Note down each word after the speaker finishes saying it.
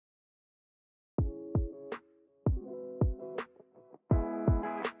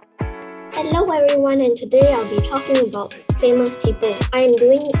Hello everyone, and today I'll be talking about famous people. I'm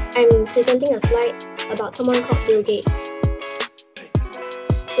presenting a slide about someone called Bill Gates.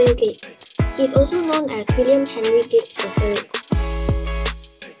 Bill Gates. He's also known as William Henry Gates III.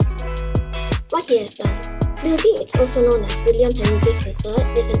 What he has done. Bill Gates, also known as William Henry Gates III,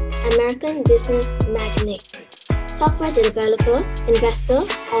 is an American business magnate, software developer, investor,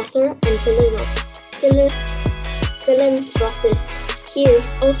 author, and philanthropist. He is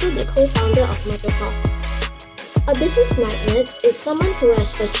also the co-founder of Microsoft. A business magnate is someone who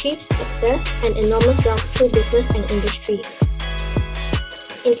has achieved success and enormous wealth through business and industry.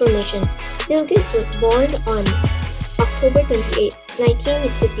 Information. Bill Gates was born on October 28,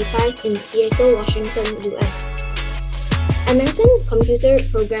 1955 in Seattle, Washington, US. American computer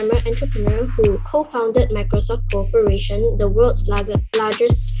programmer entrepreneur who co-founded Microsoft Corporation, the world's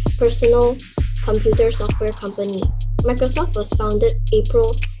largest personal computer software company. Microsoft was founded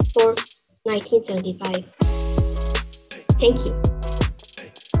April 4, 1975. Thank you.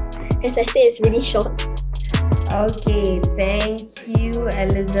 As I said, it's really short. Okay, thank you,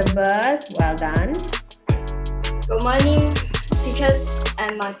 Elizabeth. Well done. Good morning, teachers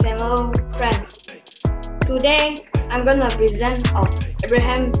and my fellow friends. Today, I'm gonna present of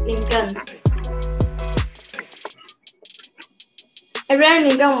Abraham Lincoln. Abraham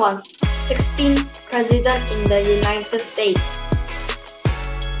Lincoln was 16th president in the United States.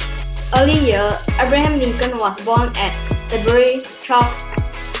 Earlier, Abraham Lincoln was born at February 12,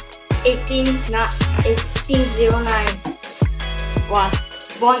 1809. Was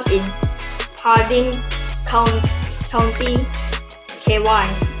born in Hardin County, KY.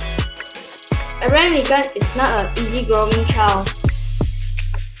 Abraham Lincoln is not an easy-growing child.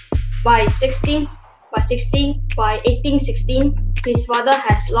 By 1816, his father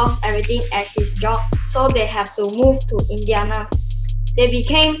has lost everything at his job, so they have to move to Indiana. They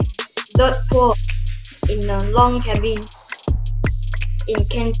became dirt poor in a log cabin in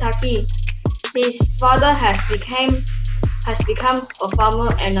Kentucky. His father has become a farmer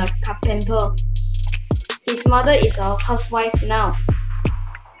and a carpenter. His mother is a housewife now.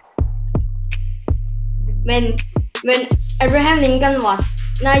 When Abraham Lincoln was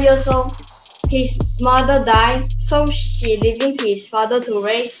 9 years old, his mother died, so she left his father to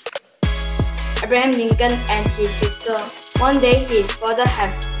raise Abraham Lincoln and his sister. One day, his father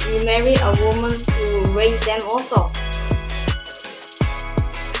had remarried a woman to raise them also.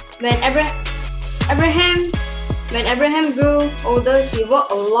 When Abraham grew older, he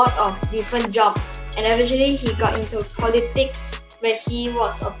worked a lot of different jobs, and eventually he got into politics, where he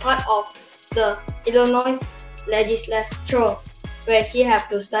was a part of the Illinois legislature, where he had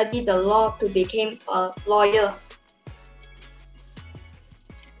to study the law to become a lawyer.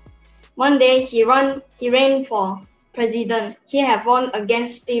 One day, he ran for president. He had won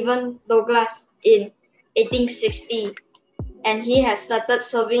against Stephen Douglas in 1860, and he had started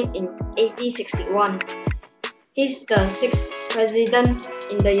serving in 1861. He's the 6th president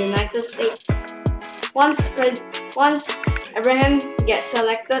in the United States. Once Abraham gets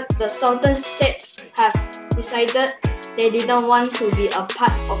selected, the Southern states have decided they didn't want to be a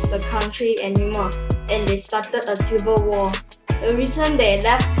part of the country anymore, and they started a civil war. The reason they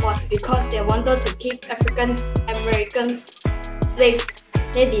left was because they wanted to keep African Americans slaves.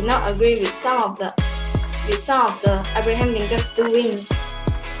 They did not agree with some of the Abraham Lincoln's doing.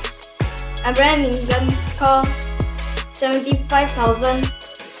 Abraham Lincoln called 75,000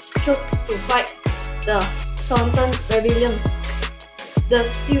 troops to fight the Southern Rebellion. The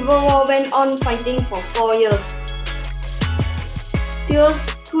Civil War went on fighting for 4 years.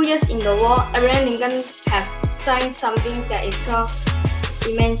 2 years in the war, Abraham Lincoln had signed something that is called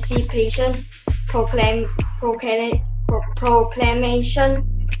Emancipation Proclamation,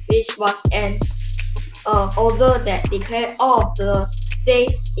 which was an order that declared all of the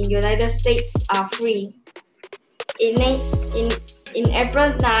states in the United States are free. In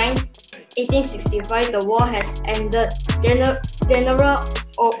April 9, 1865, the war has ended. General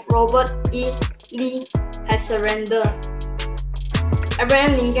Robert E. Lee has surrendered.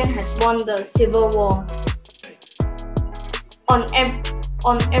 Abraham Lincoln has won the Civil War. On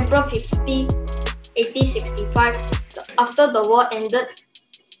April 15, 1865, after the war ended,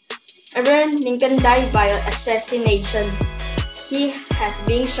 Abraham Lincoln died by assassination. He has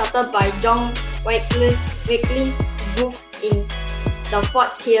been shot by John Wilkes Booth in the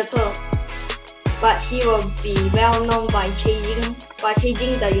Ford Theater, but he will be well known by changing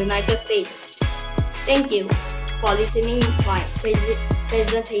the United States. Thank you for listening to my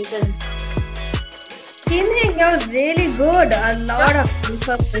presentation. Him-Hing, that was really good. A lot of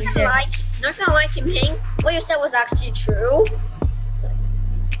information. Not gonna like him, Hing. What you said was actually true.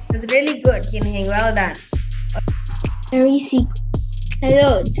 That's really good, Kin Heng. Well done. Mary Seacole.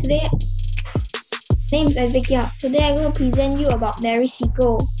 Hello, today name is Isaac Yap. Today I'm going to present you about Mary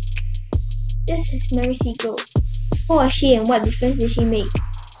Seacole. This is Mary Seacole. Who was she and what difference did she make?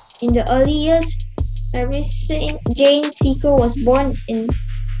 In the early years, Mary Jane Seacole was born in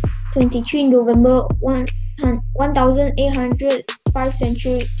 23 November 1800 5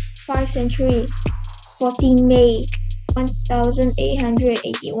 century 14 May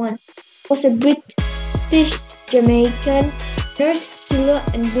 1881. Was a British Jamaican nurse, healer,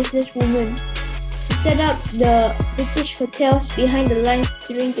 and businesswoman. She set up the British hotels behind the lines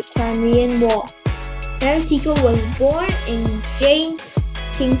during the Crimean War. Mary Seacole was born in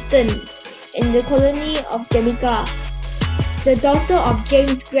Kingston, in the colony of Jamaica. The daughter of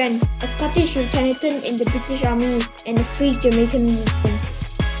James Grant, a Scottish lieutenant in the British Army and a free Jamaican woman.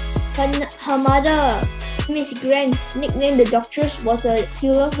 Her mother, Miss Grant, nicknamed the Doctress, was a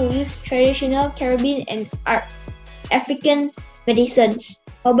healer who used traditional Caribbean and African medicines,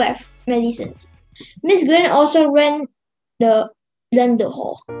 herbal medicines. Miss Grant also ran the Blunder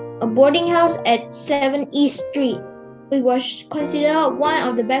Hall, a boarding house at 7 East Street, which was considered one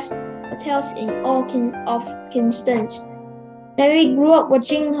of the best hotels in all of Kingston. Mary grew up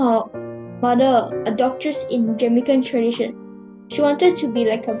watching her mother, a doctress in Jamaican tradition. She wanted to be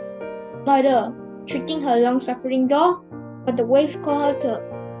like her mother, treating her long-suffering doll, but the waves called her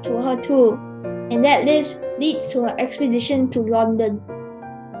to her too, and that leads to her expedition to London.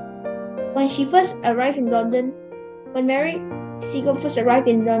 When Mary Seacole first arrived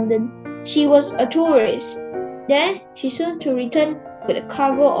in London, she was a tourist. Then she soon to return with a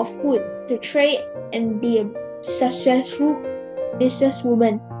cargo of food to trade and be a successful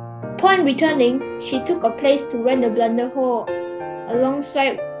businesswoman. Upon returning, she took a place to run the Blunder Hall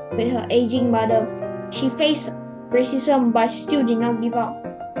alongside with her aging mother. She faced racism but still did not give up.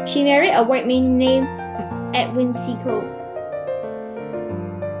 She married a white man named Edwin Seacole.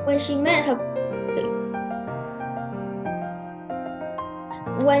 When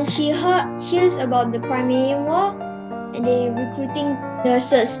she hears about the Crimean War and they recruiting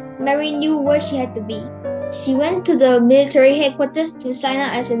nurses, Mary knew where she had to be. She went to the military headquarters to sign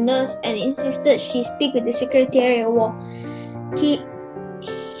up as a nurse and insisted she speak with the Secretary of War. He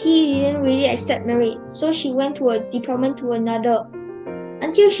didn't really accept Mary, so she went to a department to another,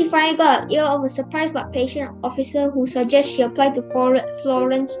 until she finally got an ear of a surprised but patient officer who suggested she apply to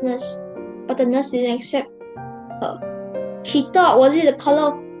Florence nurse, but the nurse didn't accept her. She thought, was it the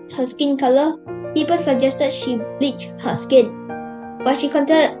color of her skin color? People suggested she bleach her skin, but she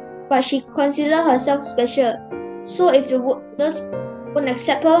considered herself special. So if the nurse wouldn't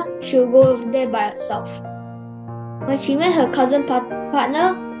accept her, she would go over there by herself. When she met her cousin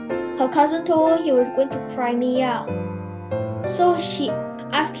partner, her cousin told her he was going to Crimea. So she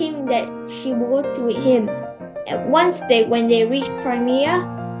asked him that she would go to him. And when they reached Crimea,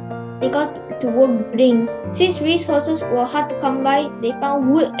 they got to work building. Since resources were hard to come by, they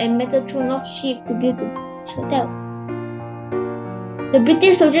found wood and metal thrown off ships to build the hotel. The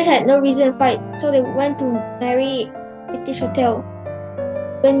British soldiers had no reason to fight, so they went to Mary British Hotel.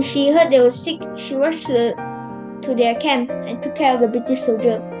 When she heard they were sick, she rushed to their camp and took care of the British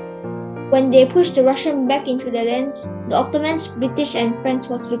soldier. When they pushed the Russians back into their lands, the Ottomans, British and French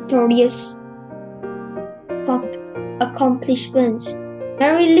was victorious. Accomplishments.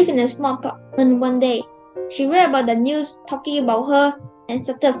 Mary lived in a small apartment one day. She read about the news talking about her and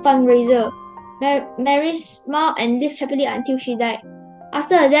started a fundraiser. Mary smiled and lived happily until she died.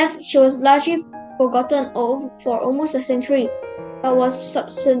 After her death, she was largely forgotten for almost a century, but was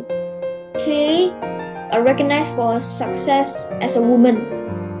subsequently recognized for her success as a woman.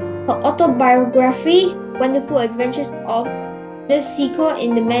 Her autobiography, Wonderful Adventures of Miss Seacole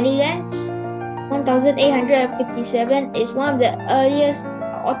in the Many Lands, 1857, is one of the earliest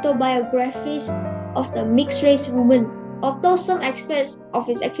autobiographies of the mixed-race woman. Although some aspects of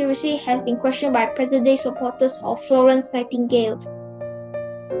its accuracy has been questioned by present-day supporters of Florence Nightingale.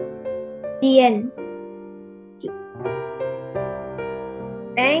 The end.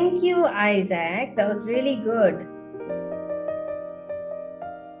 Thank you, Isaac. That was really good.